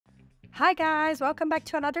Hi guys, welcome back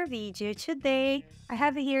to another video. Today, I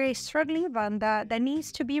have here a struggling Vanda that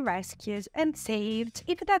needs to be rescued and saved.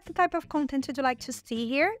 If that's the type of content you'd like to see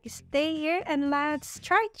here, stay here and let's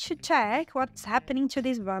try to check what's happening to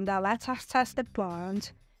this Vanda. Let's assess the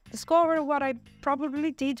plant. Discover what I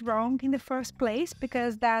probably did wrong in the first place,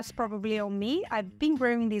 because that's probably on me. I've been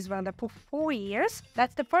growing this Vanda for 4 years.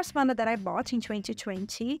 That's the first Vanda that I bought in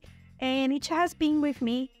 2020, and it has been with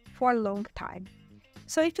me for a long time.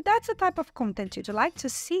 So if that's the type of content you'd like to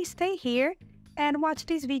see, stay here and watch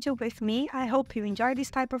this video with me. I hope you enjoy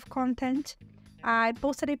this type of content. I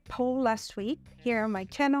posted a poll last week here on my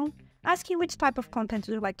channel asking which type of content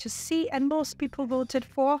you'd like to see, and most people voted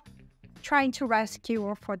for trying to rescue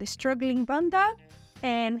or for the struggling Vanda.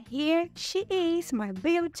 And here she is, my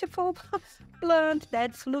beautiful plant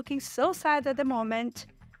that's looking so sad at the moment.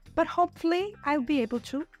 But hopefully I'll be able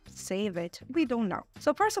to save it. We don't know.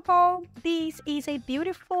 So first of all, this is a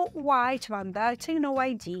beautiful white Vanda. It's no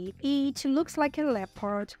ID. It looks like a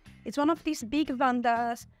leopard. It's one of these big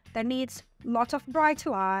Vandas that needs lots of bright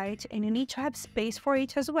light, and you need to have space for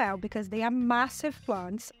it as well because they are massive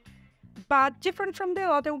plants. But different from the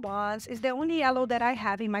other ones, it's the only yellow that I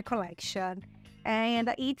have in my collection.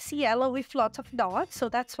 And it's yellow with lots of dots, so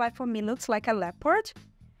that's why for me it looks like a leopard.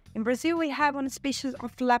 In Brazil, we have one species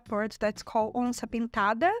of leopard that's called onça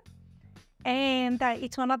pintada, and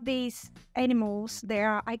it's one of these animals. They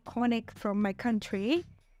are iconic from my country,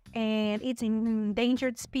 and it's an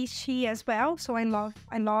endangered species as well. So I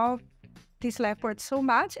love this leopard so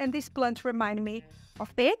much, and this plant reminds me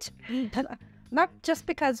of it. Not just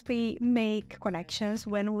because we make connections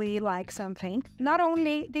when we like something. Not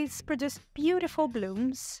only this produce beautiful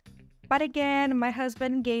blooms, but again, my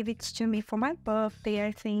husband gave it to me for my birthday,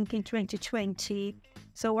 I think, in 2020.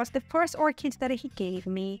 So it was the first orchid that he gave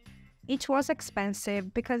me. It was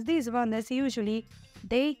expensive because these Vandas usually,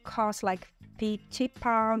 they cost like 50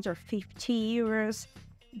 pounds or 50 euros.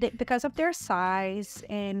 Because of their size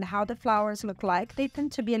and how the flowers look like, they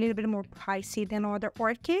tend to be a little bit more pricey than other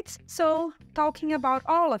orchids. So talking about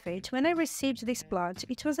all of it, when I received this plant,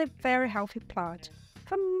 it was a very healthy plant.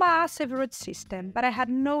 A massive root system, but I had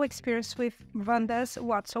no experience with Vandas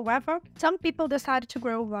whatsoever. Some people decided to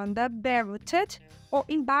grow Vanda bare-rooted or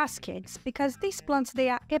in baskets because these plants, they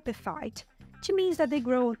are epiphyte, which means that they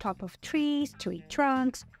grow on top of trees, tree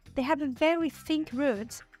trunks. They have very thick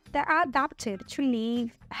roots that are adapted to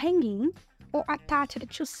live hanging or attached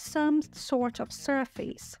to some sort of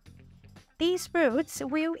surface. These roots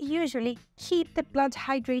will usually keep the plant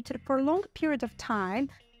hydrated for a long period of time,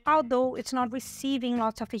 although it's not receiving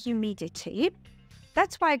lots of humidity.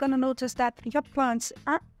 That's why you're going to notice that your plants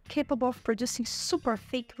are capable of producing super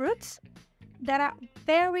thick roots that are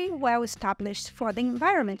very well established for the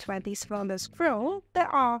environment where these Vandas grow. There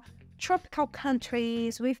are tropical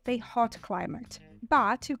countries with a hot climate.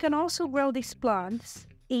 But you can also grow these plants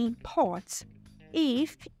in pots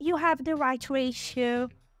if you have the right ratio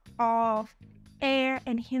of air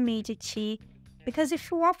and humidity, because if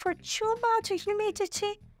you offer too much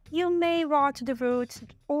humidity, you may rot the roots,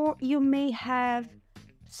 or you may have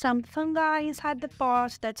some fungi inside the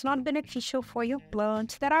pot that's not beneficial for your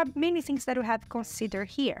plant. There are many things that you have to consider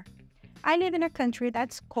here. I live in a country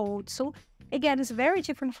that's cold, so again, it's very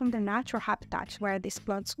different from the natural habitat where these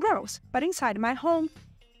plants grow. But inside my home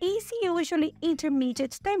is usually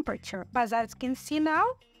intermediate temperature. But as you can see now,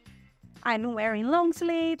 I'm wearing long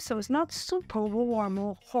sleeves, so it's not super warm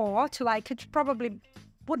or hot like it probably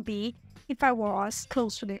would be if I was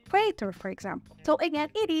close to the equator, for example. So again,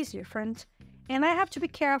 it is different. And I have to be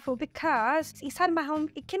careful because inside my home,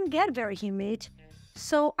 it can get very humid.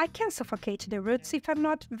 So I can suffocate the roots if I'm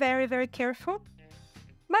not very, very careful.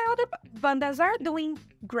 My other Vandas are doing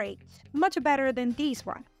great, much better than this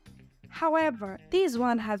one. However, this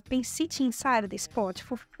one has been sitting inside this pot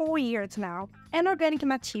for 4 years now, and organic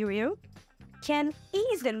material can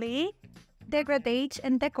easily degrade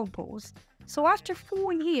and decompose. So after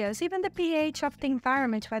 4 years, even the pH of the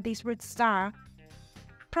environment where these roots are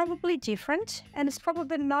probably different, and it's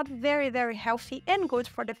probably not very, very healthy and good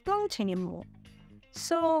for the plant anymore.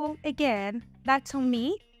 So again, that's on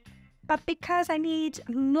me. But because I need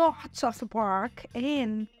lots of work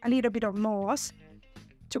and a little bit of moss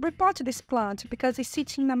to repot this plant because it's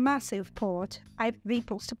sitting in a massive pot, I've been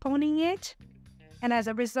postponing it. And as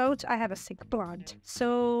a result, I have a sick plant.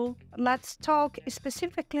 So let's talk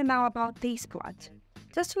specifically now about this plant.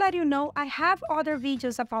 Just to let you know, I have other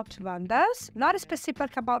videos about Vandas, not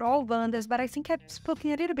specific about all Vandas, but I think I've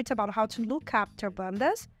spoken a little bit about how to look after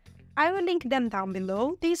Vandas. I will link them down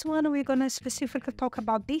below. This one, we're going to specifically talk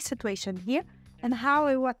about this situation here and how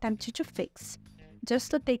I will attempt to fix.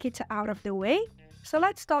 Just to take it out of the way, So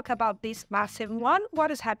let's talk about this massive one.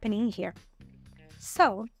 What is happening here?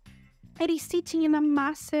 So it is sitting in a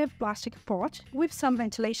massive plastic pot with some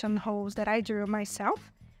ventilation holes that I drew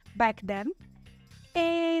myself back then.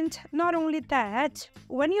 And not only that,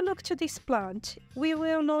 when you look to this plant, we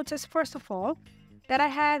will notice, first of all, that I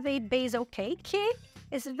have a basal cake.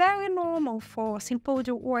 It's very normal for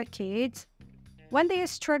Sympodial orchids when they are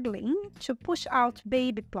struggling to push out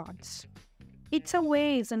baby plants. It's a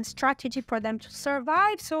way, it's a strategy for them to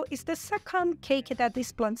survive. So it's the second cake that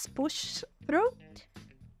these plants push through.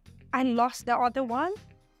 I lost the other one,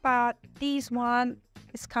 but this one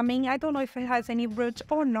is coming. I don't know if it has any roots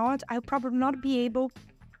or not. I'll probably not be able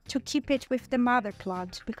to keep it with the mother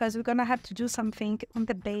plant because we're gonna have to do something on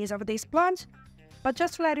the base of this plant. But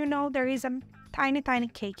just to let you know, there is a tiny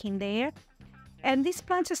cake in there. And these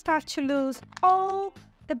plants start to lose all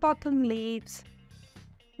the bottom leaves.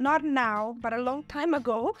 Not now, but a long time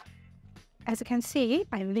ago. As you can see,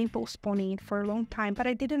 I've been postponing it for a long time, but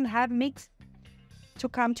I didn't have mix to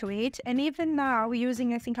come to it. And even now,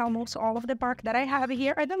 using, I think, almost all of the bark that I have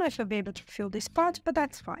here, I don't know if I'll be able to fill this pot, but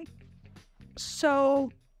that's fine.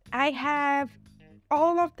 So I have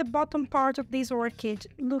all of the bottom part of this orchid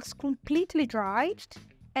looks completely dried.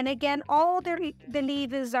 And again, all the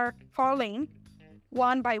leaves are falling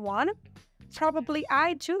one by one. Probably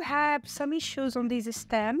I do have some issues on this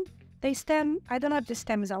stem. The stem, I don't know if the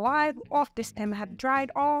stem is alive or if the stem had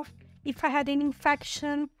dried off. If I had an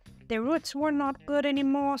infection, the roots were not good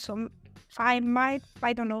anymore. So I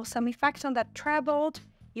don't know, some infection that traveled,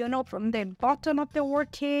 from the bottom of the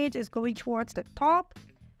orchid is going towards the top.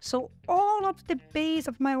 So all of the base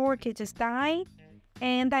of my orchid is dying.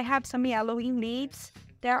 And I have some yellowing leaves.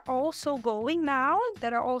 They're also going now,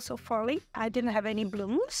 that are also falling. I didn't have any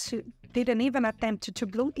blooms. Didn't even attempt to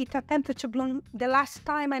bloom. It attempted to bloom. The last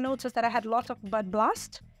time I noticed that I had lots of bud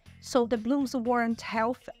blast. So the blooms weren't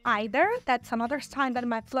healthy either. That's another sign that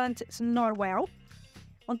my plant is not well.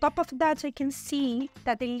 On top of that, you can see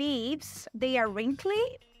that the leaves, they are wrinkly.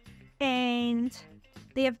 And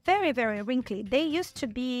they are very, very wrinkly. They used to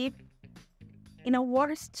be in a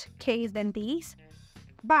worse case than these.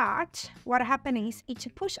 But what happened is it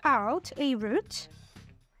pushed out a root.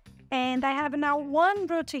 And I have now one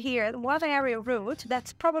root here, one area root,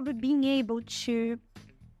 that's probably being able to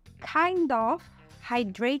kind of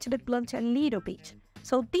hydrate the plant a little bit.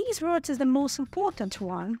 So these roots is the most important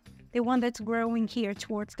one, the one that's growing here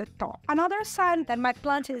towards the top. Another sign that my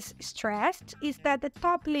plant is stressed is that the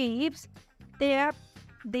top leaves, they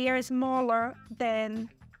are smaller than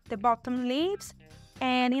the bottom leaves.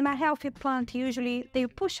 And in a healthy plant, usually they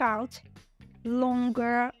push out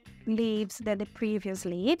longer leaves than the previous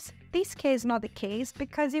leaves. This case is not the case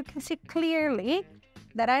because you can see clearly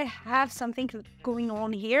that I have something going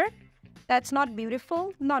on here that's not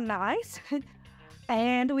beautiful, not nice,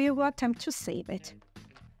 and we will attempt to save it.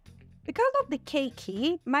 Because of the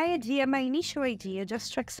keiki, my initial idea,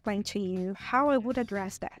 just to explain to you how I would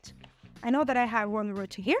address that. I know that I have one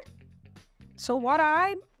root here, so what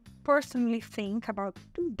I personally think about,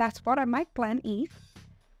 that's what my plan is,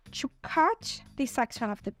 to cut this section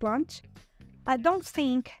of the plant. I don't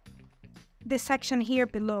think the section here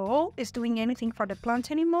below is doing anything for the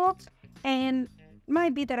plant anymore, and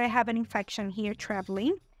might be that I have an infection here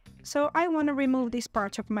traveling. So I want to remove this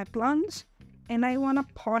part of my plant and I want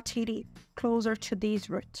to pot it closer to this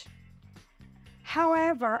root.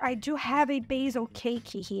 However, I do have a basal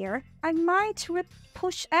keiki here. I might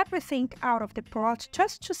push everything out of the pot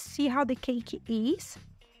just to see how the keiki is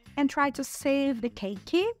and try to save the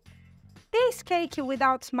keiki. This keiki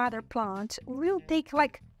without mother plant will take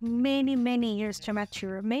like many years to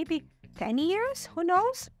mature, maybe 10 years, who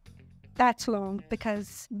knows? That's long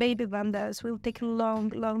because baby Vandas will take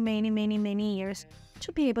many years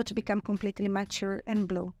to be able to become completely mature and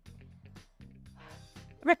bloom.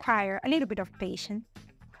 Require a little bit of patience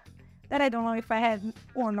that I don't know if I had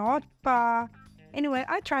or not, but anyway,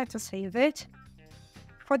 I tried to save it.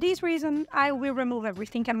 For this reason, I will remove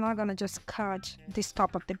everything. I'm not gonna just cut this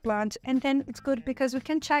top of the plant, and then it's good because we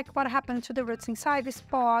can check what happened to the roots inside this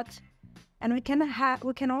pot, and we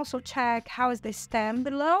can also check how is the stem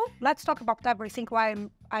below. Let's talk about everything while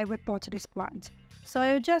I repot this plant. So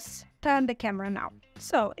I'll just turn the camera now.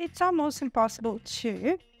 So it's almost impossible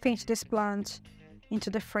to pinch this plant into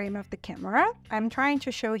the frame of the camera. I'm trying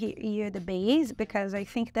to show you the base because I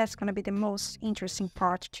think that's going to be the most interesting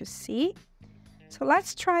part to see. So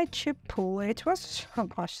let's try to pull it. It was, oh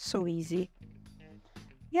gosh, so easy.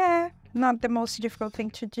 Yeah, not the most difficult thing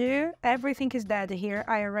to do. Everything is dead here.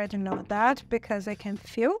 I already know that because I can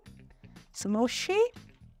feel it's mushy.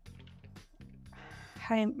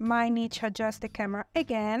 I might need to adjust the camera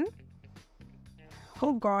again.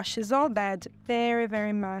 Oh gosh, it's all dead. Very,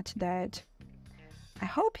 very much dead. I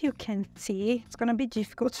hope you can see. It's gonna be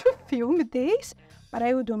difficult to film this, but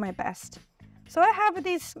I will do my best. So I have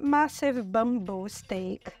this massive bamboo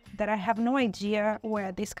stake that I have no idea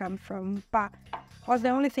where this comes from, but was the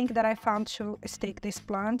only thing that I found to stake this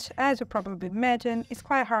plant. As you probably imagine, it's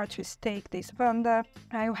quite hard to stake this Vanda.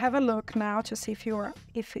 I'll have a look now to see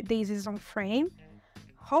if this is on frame.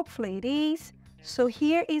 Hopefully it is. So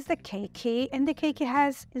here is the keiki, and the keiki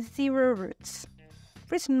has 0 roots.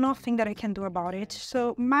 There's nothing that I can do about it.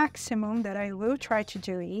 So maximum that I will try to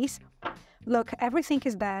do is, look, everything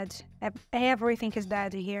is dead. Everything is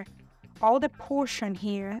dead here. All the portion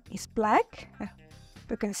here is black.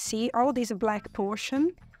 You can see all this black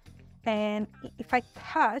portion, and if I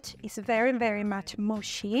cut, it's very, very much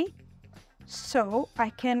mushy, so I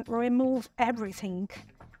can remove everything.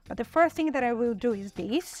 But the first thing that I will do is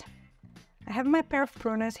this. I have my pair of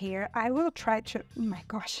pruners here. I will try to, oh my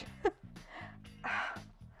gosh,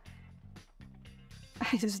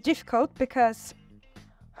 it's difficult because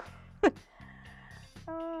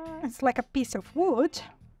it's like a piece of wood,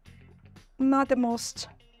 not the most.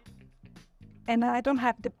 And I don't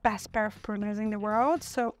have the best pair of pruners in the world,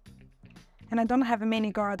 so, and I don't have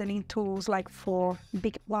many gardening tools like for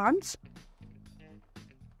big plants.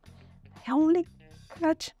 I only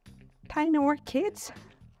cut tiny orchids,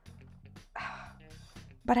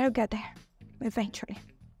 but I'll get there eventually.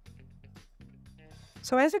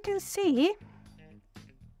 So as you can see,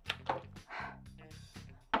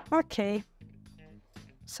 okay,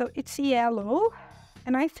 so it's yellow,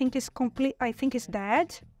 and I think it's complete. I think it's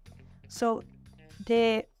dead. So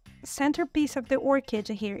the centerpiece of the orchid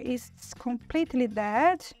here is completely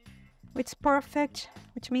dead, which is perfect,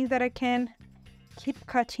 which means that I can keep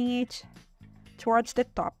cutting it towards the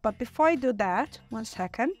top. But before I do that, 1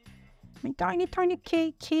 second, my tiny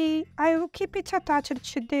keiki, I will keep it attached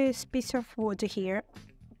to this piece of wood here,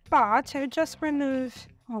 but I'll just remove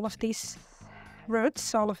all of these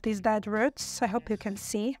roots, all of these dead roots. I hope you can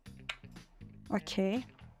see. Okay,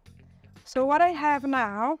 so what I have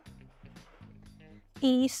now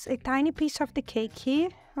is a tiny piece of the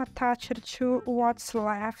keiki attached to what's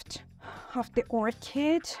left of the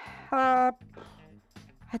orchid. I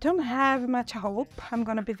don't have much hope, I'm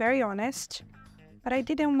gonna be very honest, but I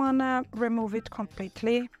didn't wanna remove it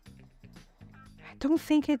completely. I don't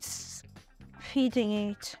think it's feeding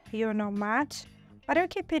it, you know, much, but I'll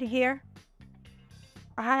keep it here.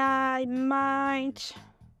 I might,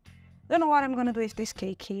 don't know what I'm gonna do with this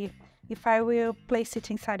keiki. If I will place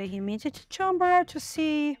it inside a humidity chamber to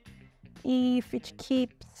see if it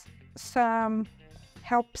keeps some,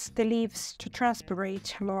 helps the leaves to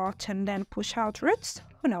transpirate a lot and then push out roots.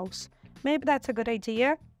 Who knows? Maybe that's a good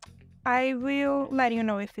idea. I will let you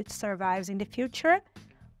know if it survives in the future.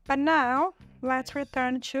 But now, let's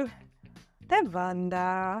return to the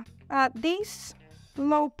Vanda. This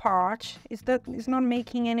low part is not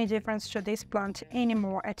making any difference to this plant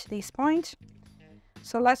anymore at this point.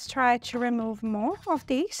 So let's try to remove more of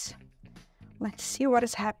these. Let's see what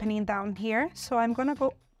is happening down here. So I'm gonna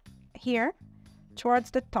go here towards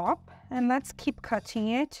the top and let's keep cutting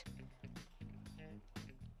it.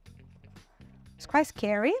 It's quite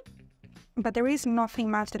scary, but there is nothing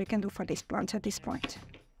much that I can do for this plant at this point.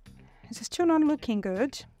 It's still not looking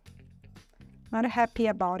good. Not happy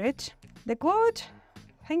about it. The good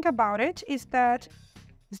thing about it is that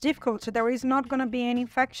it's difficult. So there is not gonna be any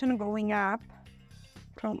infection going up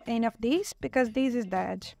from any of these because this is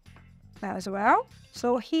dead as well.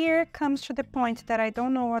 So here comes to the point that I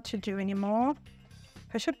don't know what to do anymore.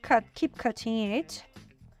 If I should keep cutting it,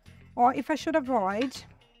 or if I should avoid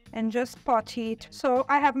and just pot it. So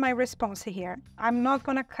I have my response here. I'm not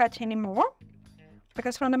gonna cut anymore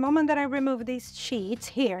because from the moment that I remove these sheets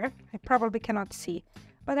here, I probably cannot see,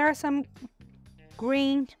 but there are some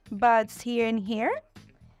green buds here and here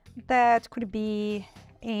that could be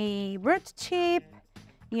a root tip.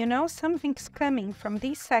 You know, something's coming from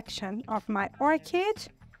this section of my orchid.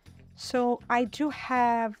 So I do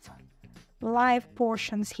have live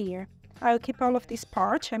portions here. I'll keep all of this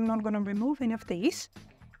part. I'm not going to remove any of these.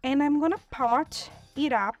 And I'm going to pot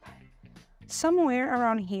it up somewhere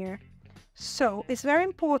around here. So it's very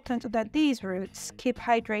important that these roots keep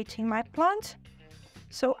hydrating my plant.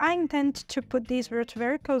 So I intend to put these roots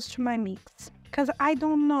very close to my mix, because I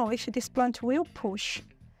don't know if this plant will push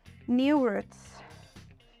new roots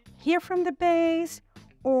here from the base,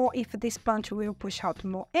 or if this plant will push out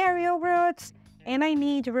more aerial roots, and I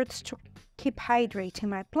need roots to keep hydrating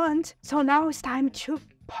my plant. So now it's time to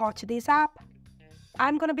pot this up.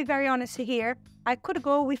 I'm gonna be very honest here. I could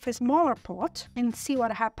go with a smaller pot and see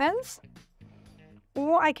what happens,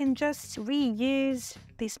 or I can just reuse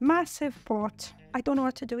this massive pot. I don't know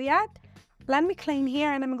what to do yet. Let me clean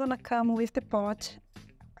here and I'm gonna come with the pot,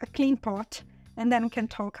 a clean pot, and then we can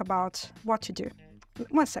talk about what to do.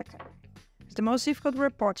 1 second. It's the most difficult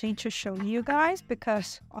repotting to show you guys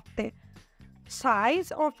because of the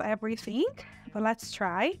size of everything, but let's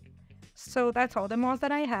try. So that's all the moss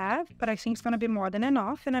that I have, but I think it's gonna be more than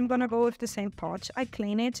enough, and I'm gonna go with the same pot. I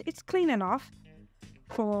clean it. It's clean enough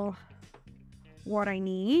for what I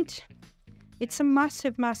need. It's a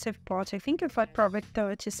massive, massive pot. I think it's like probably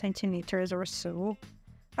 30 centimeters or so.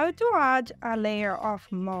 I do add a layer of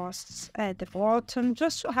moss at the bottom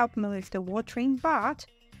just to help me with the watering, but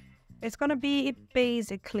it's gonna be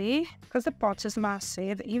basically, because the pot is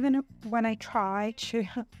massive, even when I try to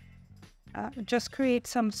just create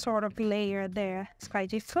some sort of layer there, it's quite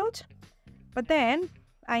difficult. But then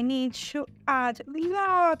I need to add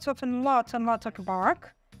lots and lots of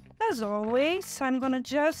bark. As always, I'm gonna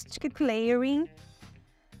just keep layering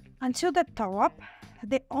until the top.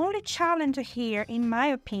 The only challenge here, in my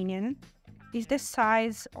opinion, is the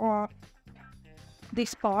size of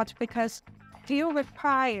this pot, because you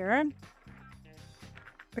require,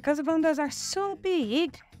 because the Vandas are so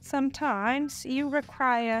big, sometimes you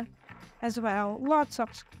require as well lots of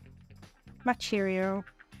material,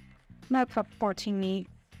 not for potting me.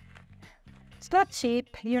 It's not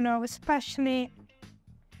cheap, you know, especially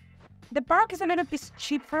the bark is a little bit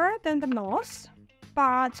cheaper than the moss,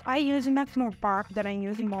 but I use much more bark than I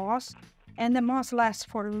use moss, and the moss lasts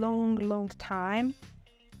for a long time,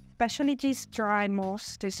 especially this dry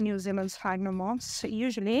moss, this New Zealand Sphagnum moss.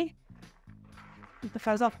 Usually,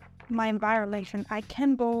 because of my environment, I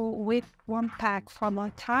can go with 1 pack for a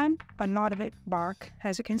long time, but not with bark.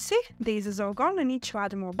 As you can see, this is all gone. I need to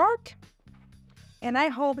add more bark, and I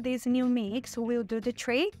hope this new mix will do the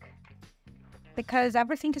trick, because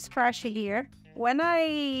everything is fresh here. When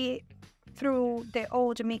I threw the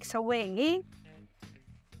old mix away,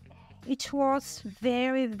 it was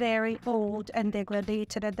very old and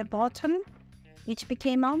degraded at the bottom. It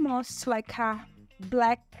became almost like a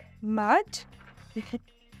black mud,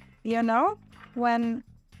 you know, when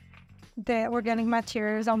the organic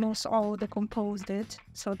material is almost all decomposed.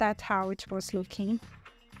 So that's how it was looking.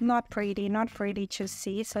 Not pretty to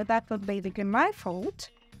see. So that was basically my fault.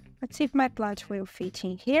 Let's see if my plant will fit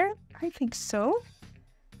in here. I think so.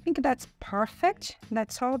 I think that's perfect.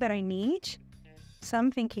 That's all that I need.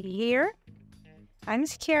 Something here. I'm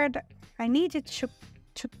scared. I needed to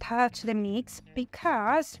touch the mix,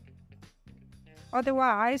 because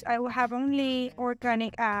otherwise I will have only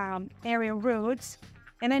organic aerial roots,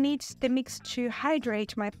 and I need the mix to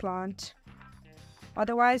hydrate my plant.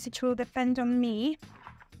 Otherwise it will depend on me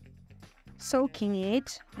soaking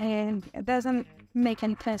it, and it doesn't make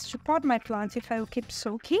any sense to pot my plants if I will keep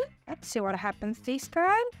soaking. Let's see what happens this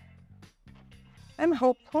time. I'm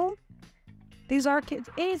hopeful. This orchid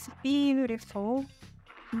is beautiful,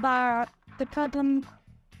 but the problem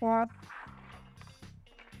was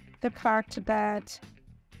the fact that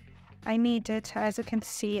I needed, as you can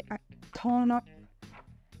see, a ton of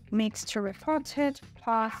mix to repot it,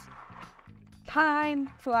 plus time,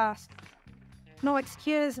 plus no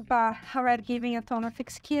excuse, but already giving a ton of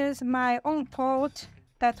excuse. My own fault.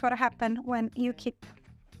 That's what happened when you keep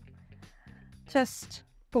just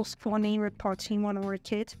postponing repotting one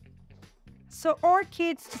orchid. So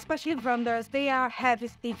orchids, especially Vandas, they are heavy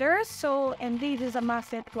feeders. So, and this is a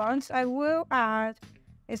massive plant. I will add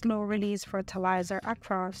a slow release fertilizer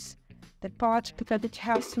across the pot because it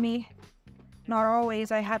helps me. Not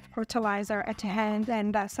always I have fertilizer at hand,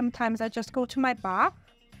 and sometimes I just go to my bath.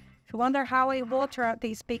 If you wonder how I water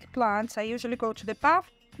these big plants, I usually go to the bath.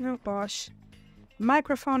 Oh gosh,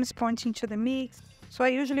 microphone is pointing to the mix. So I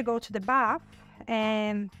usually go to the bath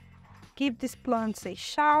and give these plants a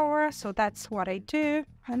shower. So that's what I do.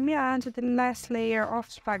 Let me add the last layer of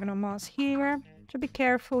sphagnum moss here. To be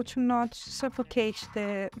careful to not suffocate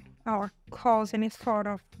or cause any sort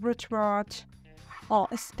of root rot or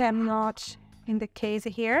stem rot in the case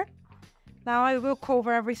here. Now I will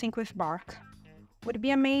cover everything with bark. Would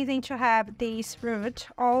be amazing to have this root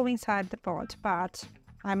all inside the pot, but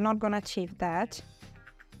I'm not gonna achieve that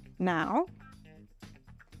now.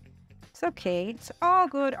 It's okay, it's all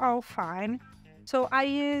good, all fine. So I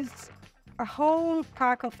use a whole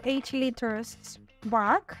pack of 8 liters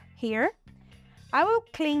bark here. I will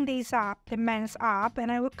clean these up, the mess up,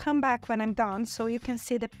 and I will come back when I'm done so you can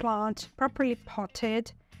see the plant properly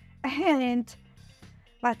potted. And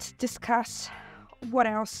let's discuss what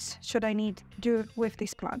else should I need to do with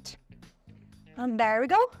this plant. And there we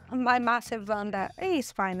go. My massive Vanda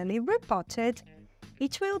is finally repotted.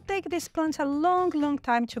 It will take this plant a long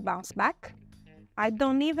time to bounce back. I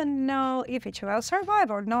don't even know if it will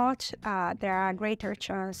survive or not. There are greater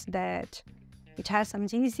chance that it has some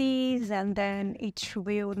disease and then it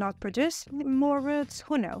will not produce more roots.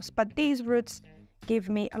 Who knows? But these roots give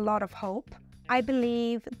me a lot of hope. I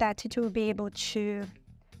believe that it will be able to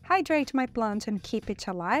hydrate my plant and keep it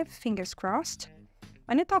alive, fingers crossed.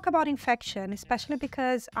 When you talk about infection, especially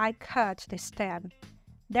because I cut the stem,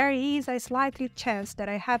 there is a slightly chance that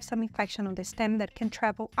I have some infection on the stem that can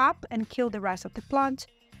travel up and kill the rest of the plant.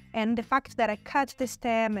 And the fact that I cut the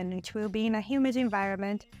stem and it will be in a humid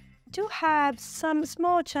environment do have some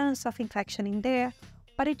small chance of infection in there,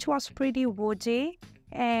 but it was pretty woody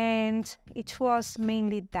and it was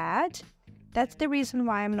mainly dead. That's the reason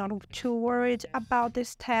why I'm not too worried about the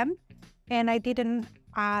stem, and I didn't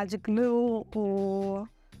add glue or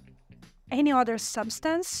any other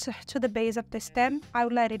substance to the base of the stem. I'll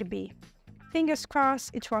let it be. Fingers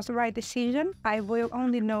crossed it was the right decision. I will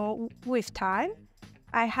only know with time.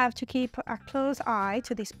 I have to keep a close eye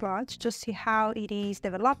to this plant to see how it is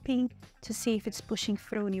developing, to see if it's pushing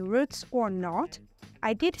through new roots or not.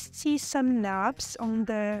 I did see some knobs on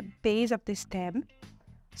the base of the stem,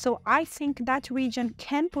 so I think that region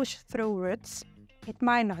can push through roots. It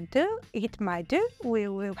might not do, it might do. We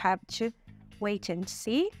will have to wait and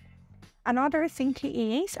see. Another thing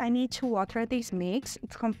is I need to water this mix.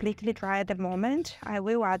 It's completely dry at the moment. I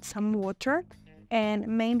will add some water, and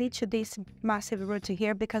mainly to this massive root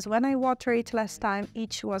here, because when I watered it last time,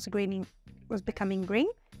 it was becoming green.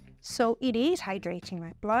 So it is hydrating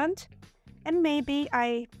my plant, and maybe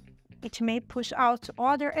it may push out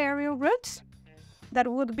other aerial roots. That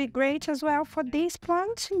would be great as well for this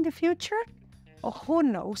plant in the future. Or who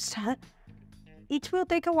knows? It will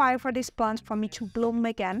take a while for this plant for me to bloom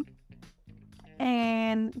again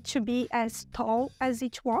and to be as tall as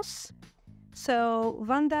it was. So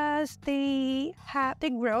Vandas, they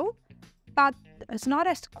grow, but it's not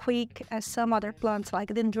as quick as some other plants like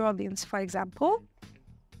dendrobiums, for example.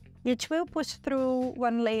 It will push through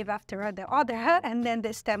one leaf after the other, and then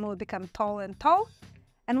the stem will become tall and tall.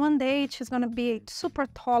 And one day it's going to be a super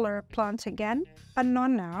taller plant again, but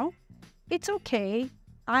not now. It's okay.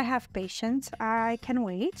 I have patience. I can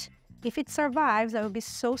wait. If it survives, I will be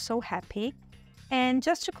so, so happy. And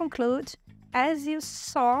just to conclude, as you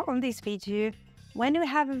saw on this video, when you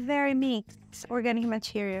have a very mixed organic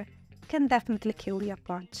material, it can definitely kill your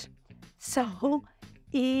plant. So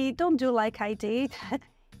don't do like I did.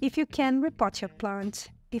 If you can, repot your plant.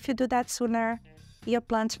 If you do that sooner, your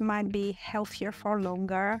plant might be healthier for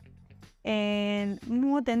longer. And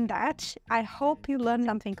more than that, I hope you learned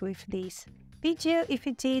something with this video. If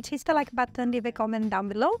you did, hit the like button, leave a comment down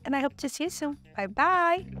below, and I hope to see you soon. Bye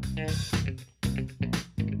bye!